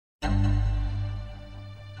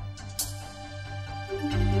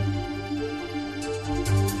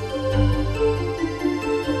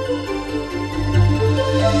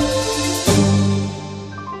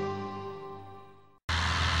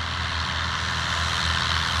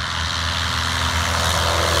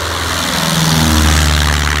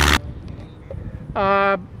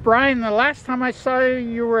Brian, the last time I saw you,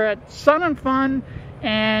 you were at Sun and Fun,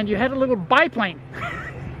 and you had a little biplane.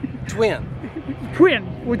 Twin.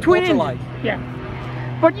 With twin Ultralight. engines.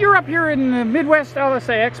 Yeah. But you're up here in the Midwest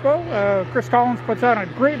LSA Expo. Chris Collins puts on a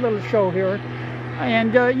great little show here.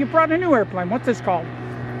 And you brought a new airplane. What's this called?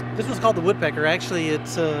 This one's called the Woodpecker. Actually,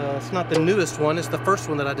 it's not the newest one. It's the first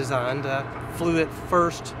one that I designed. I flew it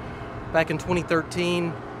first back in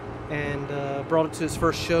 2013 and brought it to its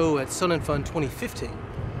first show at Sun and Fun 2015.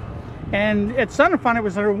 And at Sun and Fun, it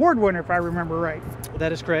was an award winner, if I remember right.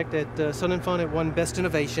 That is correct. At Sun and Fun, it won Best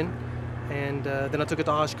Innovation. And then I took it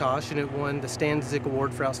to Oshkosh, and it won the Stan Zick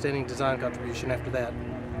Award for Outstanding Design Contribution after that.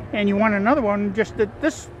 And you won another one just at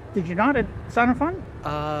this, did you not, at Sun and Fun?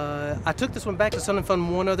 I took this one back to Sun and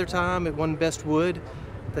Fun one other time. It won Best Wood.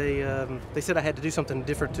 They said I had to do something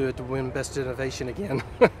different to it to win Best Innovation again.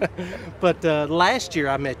 But last year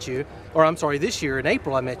I met you, or I'm sorry, this year in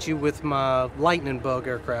April I met you with my Lightning Bug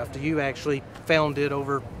aircraft. You actually found it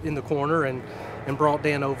over in the corner and brought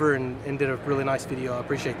Dan over and did a really nice video. I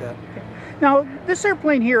appreciate that. Now, this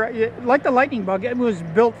airplane here, like the Lightning Bug, it was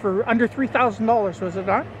built for under $3,000, was it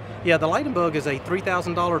not? Yeah, the Lightning Bug is a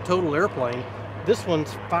 $3,000 total airplane. This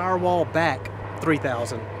one's firewall back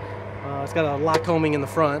 $3,000. It's got a Lycoming in the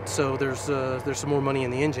front, so there's some more money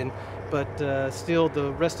in the engine, but still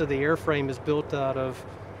the rest of the airframe is built out of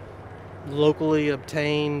locally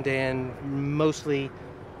obtained and mostly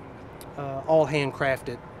all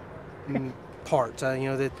handcrafted parts. You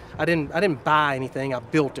know, that I didn't buy anything. I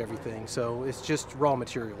built everything, so it's just raw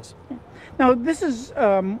materials. Now, this is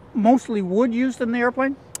mostly wood used in the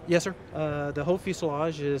airplane? Yes, sir. The whole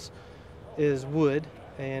fuselage is wood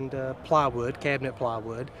and plywood, cabinet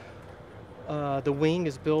plywood. The wing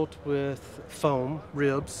is built with foam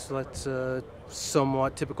ribs. That's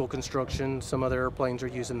somewhat typical construction. Some other airplanes are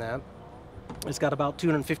using that. It's got about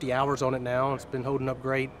 250 hours on it now. It's been holding up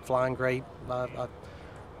great, flying great. I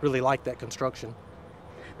really like that construction.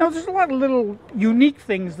 Now, there's a lot of little unique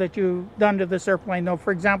things that you've done to this airplane, though.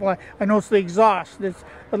 For example, I noticed the exhaust. It's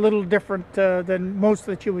a little different than most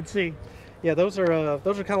that you would see. Yeah, those are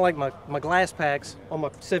kind of like my glass packs on my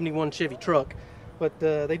 '71 Chevy truck, but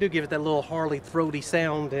they do give it that little Harley throaty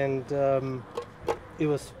sound, and it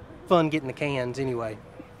was fun getting the cans anyway.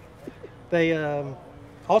 They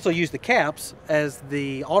also use the caps as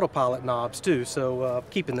the autopilot knobs too, so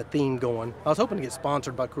keeping the theme going. I was hoping to get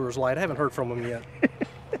sponsored by Coors Light. I haven't heard from them yet.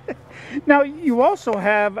 Now, you also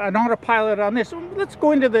have an autopilot on this. Let's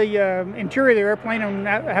go into the interior of the airplane and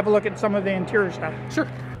have a look at some of the interior stuff. Sure.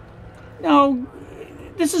 Now,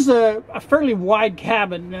 this is a fairly wide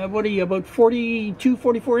cabin. What are you, about 42,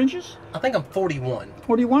 44 inches? I think I'm 41.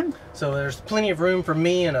 41? So there's plenty of room for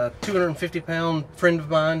me and a 250-pound friend of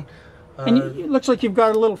mine. And it looks like you've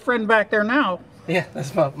got a little friend back there now. Yeah,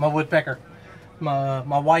 that's my Woodpecker.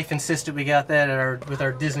 My wife insisted we got that with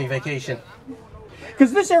our Disney vacation.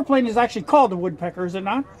 Because this airplane is actually called the Woodpecker, is it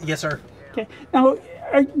not? Yes, sir. Okay. Now,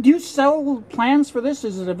 do you sell plans for this?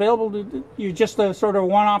 Is it available to you? Just a sort of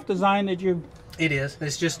one-off design that you? It is.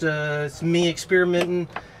 It's just it's me experimenting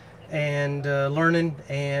and learning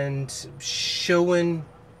and showing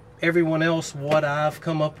everyone else what I've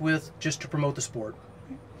come up with just to promote the sport.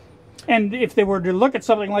 And if they were to look at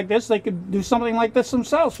something like this, they could do something like this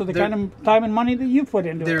themselves for the kind of time and money that you put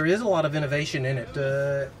into it. There is a lot of innovation in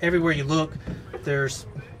it. Everywhere you look, there's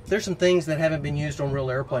some things that haven't been used on real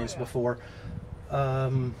airplanes before.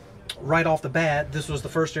 Right off the bat, this was the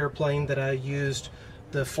first airplane that I used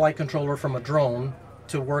the flight controller from a drone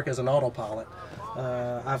to work as an autopilot.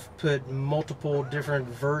 I've put multiple different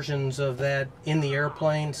versions of that in the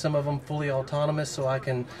airplane, some of them fully autonomous, so I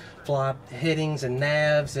can fly headings and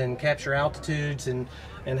navs and capture altitudes and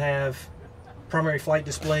have primary flight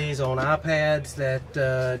displays on iPads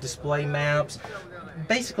that display maps.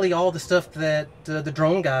 Basically all the stuff that the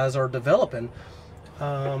drone guys are developing.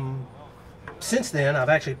 Since then, I've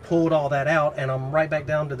actually pulled all that out, and I'm right back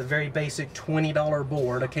down to the very basic $20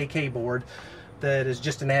 board, a KK board, that is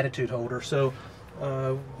just an attitude holder. So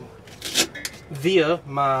via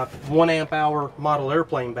my 1 amp hour model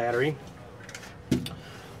airplane battery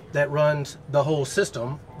that runs the whole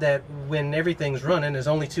system, that when everything's running is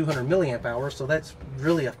only 200 milliamp hours, so that's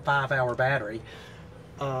really a 5-hour battery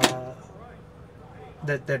that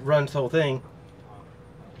runs the whole thing.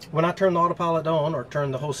 When I turn the autopilot on, or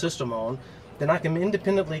turn the whole system on, then I can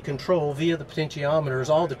independently control via the potentiometers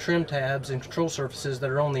all the trim tabs and control surfaces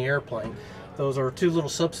that are on the airplane. Those are two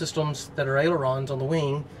little subsystems that are ailerons on the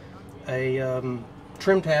wing, a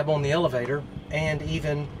trim tab on the elevator, and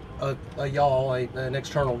even a yaw, an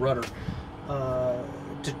external rudder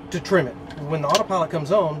to trim it. When the autopilot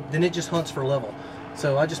comes on, then it just hunts for level.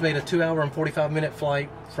 So I just made a 2-hour and 45-minute flight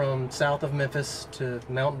from south of Memphis to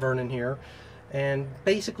Mount Vernon here, and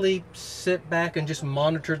basically sit back and just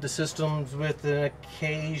monitored the systems with an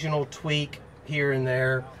occasional tweak here and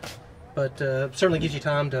there. But certainly gives you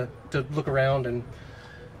time to look around and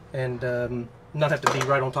not have to be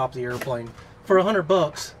right on top of the airplane. For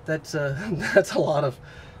 $100, that's that's a lot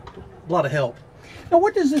of help. Now,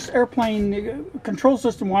 what does this airplane control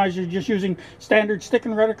system-wise? You're just using standard stick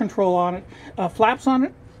and rudder control on it. Flaps on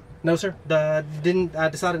it? No, sir. I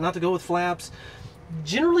decided not to go with flaps.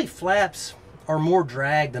 Generally, flaps are more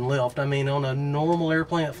drag than lift. I mean, on a normal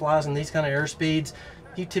airplane that flies in these kind of airspeeds,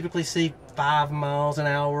 you typically see 5 miles an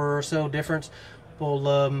hour or so difference. Well,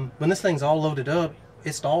 when this thing's all loaded up,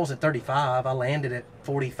 it stalls at 35. I landed at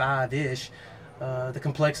 45-ish. The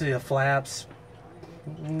complexity of flaps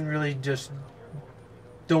really just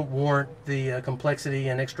don't warrant the complexity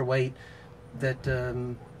and extra weight that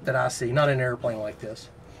that I see. Not in an airplane like this.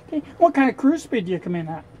 Okay. What kind of cruise speed do you come in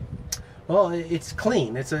at? Well, it's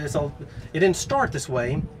clean. It didn't start this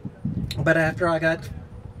way, but after I got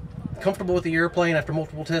comfortable with the airplane after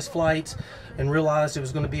multiple test flights and realized it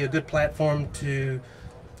was going to be a good platform to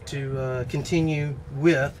continue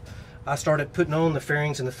with, I started putting on the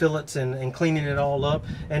fairings and the fillets and cleaning it all up,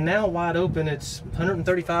 and now wide open it's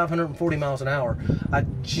 135, 140 miles an hour. I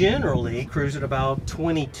generally cruise at about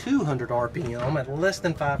 2200 RPM at less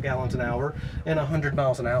than 5 gallons an hour and 100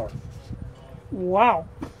 miles an hour. Wow.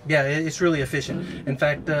 Yeah, it's really efficient. In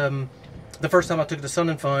fact, the first time I took the Sun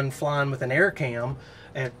and Fun flying with an air cam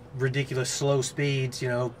at ridiculous slow speeds,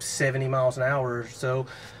 70 miles an hour or so,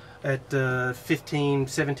 at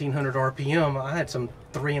 1700 RPM, I had some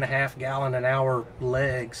 3.5 gallon an hour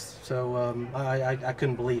legs. So I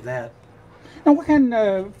couldn't believe that. Now, what kind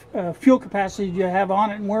of fuel capacity do you have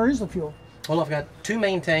on it, and where is the fuel? Well, I've got 2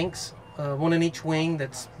 main tanks, one in each wing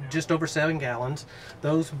that's just over 7 gallons.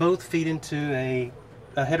 Those both feed into a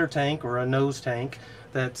header tank or a nose tank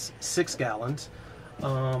that's 6 gallons.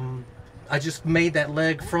 I just made that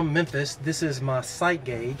leg from Memphis. This is my sight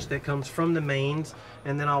gauge that comes from the mains,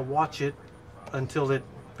 and then I'll watch it until it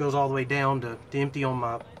goes all the way down to empty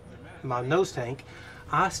on my nose tank.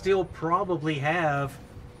 I still probably have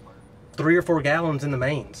 3 or 4 gallons in the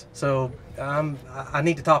mains, so I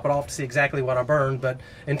need to top it off to see exactly what I burned. But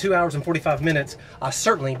in 2 hours and 45 minutes, I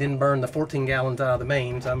certainly didn't burn the 14 gallons out of the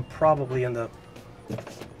mains. I'm probably in the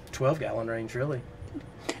 12 gallon range, really.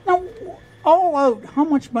 Now, all out, how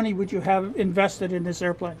much money would you have invested in this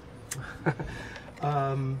airplane?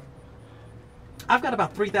 I've got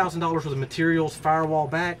about $3,000 worth of materials, firewall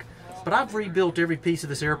back, but I've rebuilt every piece of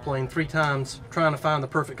this airplane 3 times trying to find the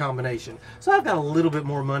perfect combination. So I've got a little bit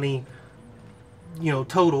more money,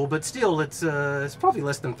 total, but still it's probably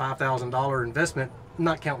less than $5,000 investment,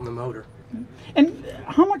 not counting the motor. And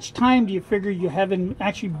how much time do you figure you have in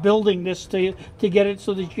actually building this to get it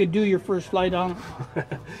so that you could do your first flight on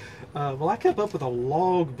it? Well, I kept up with a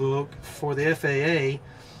log book for the FAA,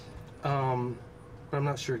 but I'm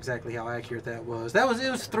not sure exactly how accurate that was.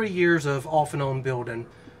 It was 3 years of off and on building,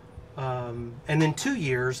 and then 2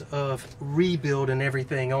 years of rebuilding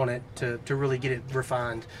everything on it to really get it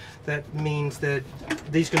refined. That means that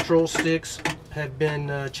these control sticks have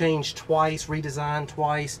been changed twice, redesigned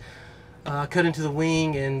twice, cut into the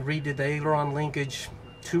wing and redid the aileron linkage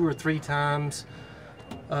 2 or 3 times,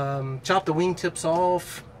 chopped the wing tips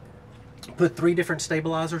off, put 3 different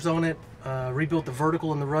stabilizers on it, rebuilt the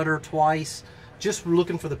vertical and the rudder twice, just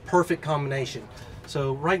looking for the perfect combination.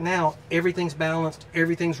 So right now everything's balanced,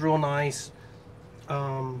 everything's real nice,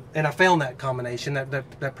 and I found that combination,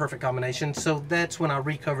 that perfect combination. So that's when I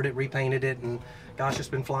recovered it, repainted it, and gosh, it's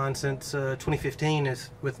been flying since 2015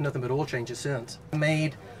 with nothing but oil changes since. I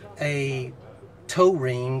made a tow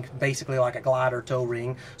ring, basically like a glider tow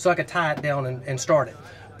ring, so I could tie it down and start it.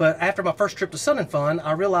 But after my first trip to Sun and Fun,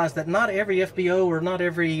 I realized that not every FBO or not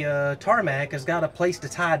every tarmac has got a place to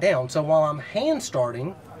tie down. So while I'm hand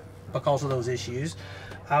starting, because of those issues,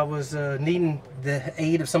 I was needing the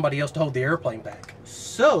aid of somebody else to hold the airplane back.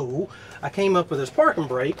 So I came up with this parking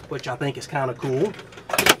brake, which I think is kind of cool.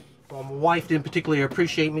 Well, my wife didn't particularly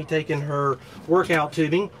appreciate me taking her workout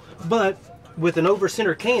tubing, but with an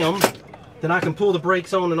over-center cam, then I can pull the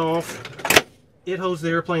brakes on and off. It holds the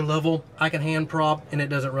airplane level, I can hand prop, and it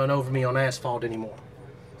doesn't run over me on asphalt anymore.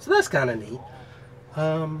 So that's kind of neat.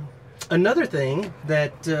 Another thing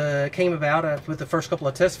that came about with the first couple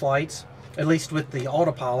of test flights, at least with the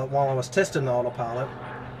autopilot while I was testing the autopilot,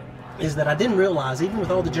 is that I didn't realize, even with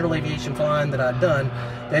all the general aviation flying that I'd done,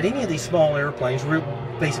 that any of these small airplanes,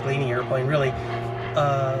 basically any airplane really,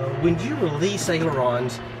 when you release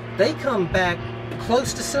ailerons, they come back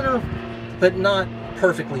close to center, but not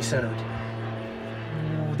perfectly centered.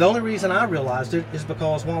 The only reason I realized it is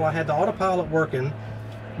because while I had the autopilot working,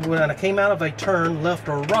 when I came out of a turn left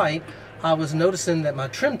or right, I was noticing that my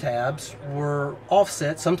trim tabs were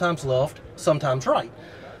offset, sometimes left, sometimes right.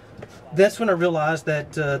 That's when I realized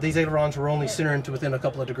that these ailerons were only centering to within a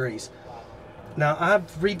couple of degrees. Now,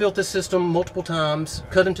 I've rebuilt this system multiple times,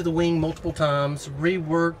 cut into the wing multiple times,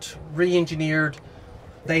 reworked, re-engineered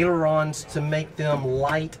the ailerons to make them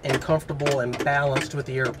light and comfortable and balanced with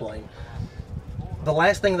the airplane. The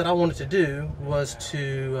last thing that I wanted to do was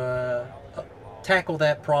to tackle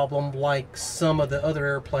that problem like some of the other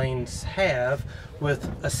airplanes have, with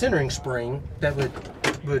a centering spring that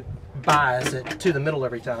would bias it to the middle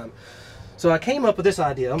every time. So I came up with this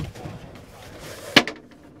idea.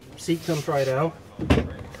 Seat comes right out.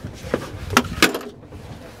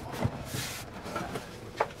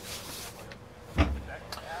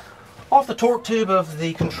 Off the torque tube of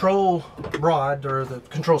the control rod, or the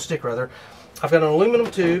control stick rather, I've got an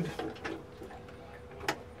aluminum tube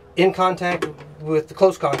in contact with the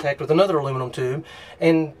close contact with another aluminum tube,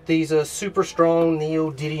 and these super strong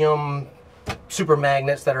neodymium super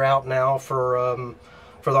magnets that are out now for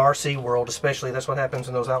the RC world especially. That's what happens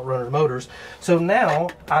in those outrunner motors. So now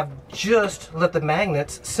I've just let the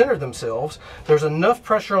magnets center themselves. There's enough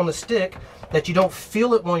pressure on the stick that you don't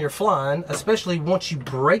feel it while you're flying, especially once you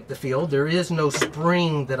break the field. There is no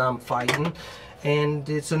spring that I'm fighting, and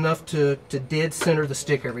it's enough to dead center the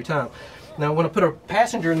stick every time. Now when I put a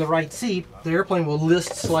passenger in the right seat, the airplane will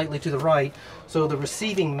list slightly to the right, so the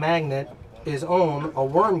receiving magnet is on a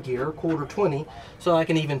worm gear, 1/4-20, so I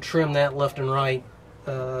can even trim that left and right,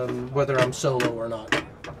 whether I'm solo or not.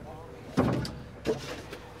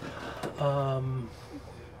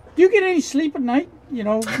 Do you get any sleep at night? You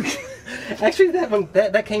know, actually,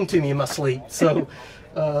 that came to me in my sleep, so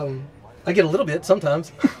I get a little bit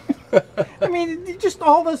sometimes. I mean, just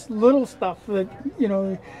all this little stuff that, you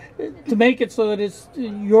know, to make it so that it's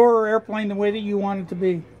your airplane the way that you want it to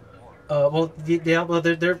be. Well, yeah, well,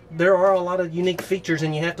 there are a lot of unique features,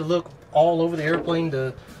 and you have to look all over the airplane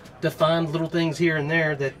to find little things here and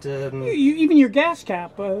there that... even your gas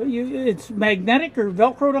cap, it's magnetic or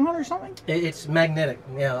Velcroed on or something? It's magnetic,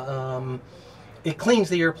 yeah. It cleans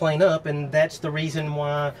the airplane up, and that's the reason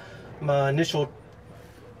why my initial,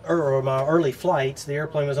 or my early flights, the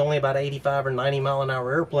airplane was only about 85 or 90 mile an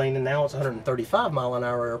hour airplane, and now it's 135 mile an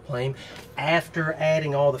hour airplane, after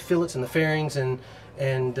adding all the fillets and the fairings and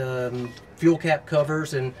fuel cap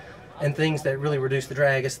covers and things that really reduce the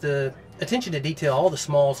drag. It's the attention to detail, all the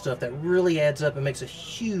small stuff that really adds up and makes a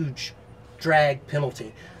huge drag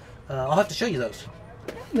penalty. I'll have to show you those.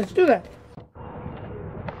 Let's do that.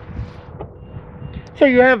 So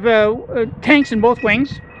you have tanks in both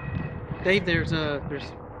wings. Dave, there's a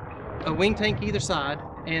wing tank either side,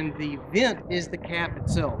 and the vent is the cap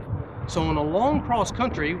itself. So on a long cross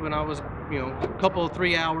country, when I was, a couple of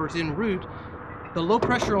 3 hours en route, the low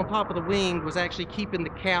pressure on top of the wing was actually keeping the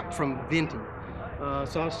cap from venting.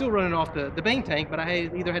 So I was still running off the main tank, but I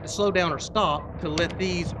either had to slow down or stop to let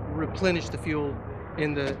these replenish the fuel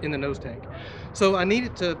in the nose tank. So I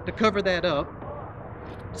needed to cover that up.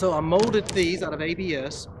 So I molded these out of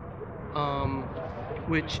ABS,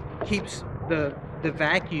 which keeps the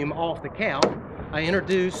vacuum off the cap. I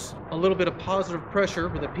introduced a little bit of positive pressure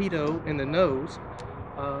with a pitot in the nose.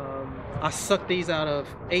 I sucked these out of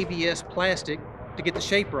ABS plastic to get the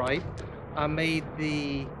shape right. I made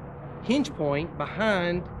the hinge point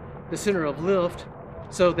behind the center of lift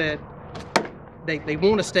so that they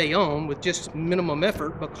want to stay on with just minimum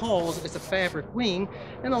effort, because it's a fabric wing,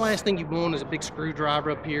 and the last thing you want is a big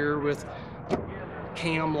screwdriver up here with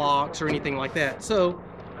cam locks or anything like that. So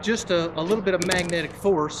just a little bit of magnetic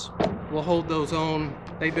force will hold those on.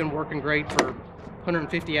 They've been working great for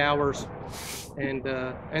 150 hours, and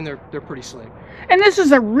they're pretty slick. And this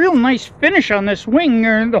is a real nice finish on this wing,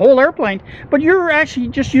 or the whole airplane, but you're actually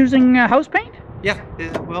just using house paint? Yeah,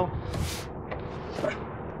 well,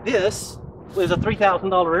 this was a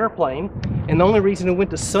 $3,000 airplane, and the only reason it went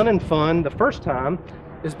to Sun and Fun the first time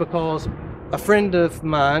is because a friend of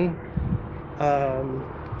mine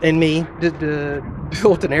and me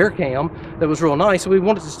built an air cam that was real nice, so we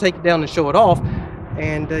wanted to take it down and show it off,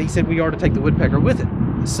 and he said we ought to take the Woodpecker with it.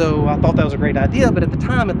 So I thought that was a great idea, but at the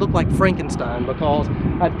time it looked like Frankenstein, because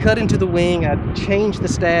I'd cut into the wing, I'd changed the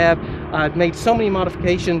stab, I'd made so many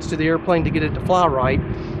modifications to the airplane to get it to fly right.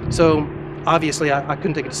 So obviously I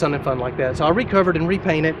couldn't take it to Sun and Fun like that. So I recovered and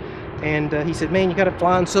repainted, and he said, man, you got it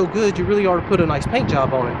flying so good, you really ought to put a nice paint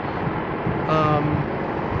job on it.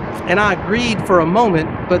 And I agreed for a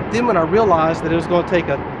moment, but then when I realized that it was going to take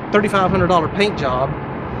a $3,500 paint job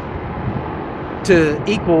to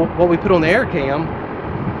equal what we put on the air cam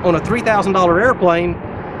on a $3,000 airplane,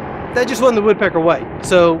 that just wasn't the Woodpecker way.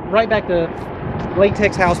 So right back to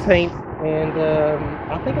latex house paint, and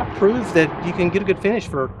I think I proved that you can get a good finish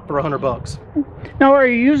for $100. Now, are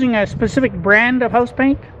you using a specific brand of house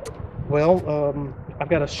paint? Well, I've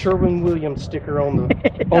got a Sherwin-Williams sticker on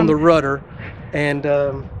the on the rudder, and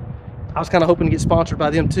I was kind of hoping to get sponsored by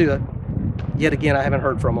them too. Yet again, I haven't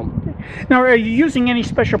heard from them. Now, are you using any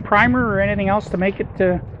special primer or anything else to make it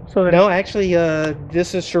so that? No, actually,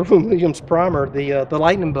 this is Sherwin-Williams primer. The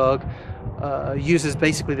Lightning Bug uses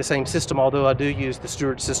basically the same system, although I do use the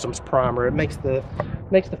Stewart Systems primer. It makes the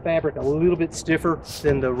fabric a little bit stiffer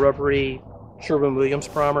than the rubbery Sherwin-Williams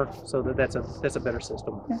primer, so that's a better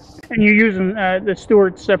system. Yeah. And you're using the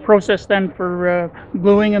Stewart's process then for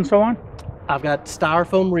gluing and so on? I've got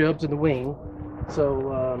styrofoam ribs in the wing,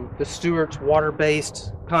 so the Stewart's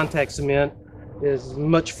water-based contact cement is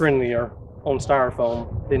much friendlier on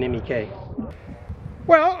styrofoam than MEK.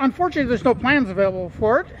 Well, unfortunately, there's no plans available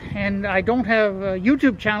for it, and I don't have a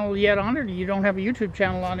YouTube channel yet on it. You don't have a YouTube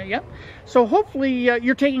channel on it yet. So hopefully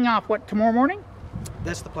you're taking off, what, tomorrow morning?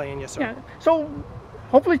 That's the plan, yes, sir. Yeah. So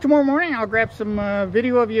hopefully tomorrow morning I'll grab some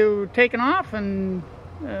video of you taking off and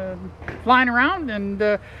flying around,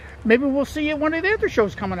 and maybe we'll see you at one of the other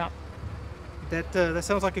shows coming up. That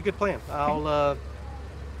sounds like a good plan. I'll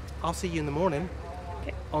see you in the morning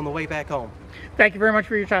on the way back home. Thank you very much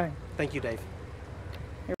for your time. Thank you, Dave.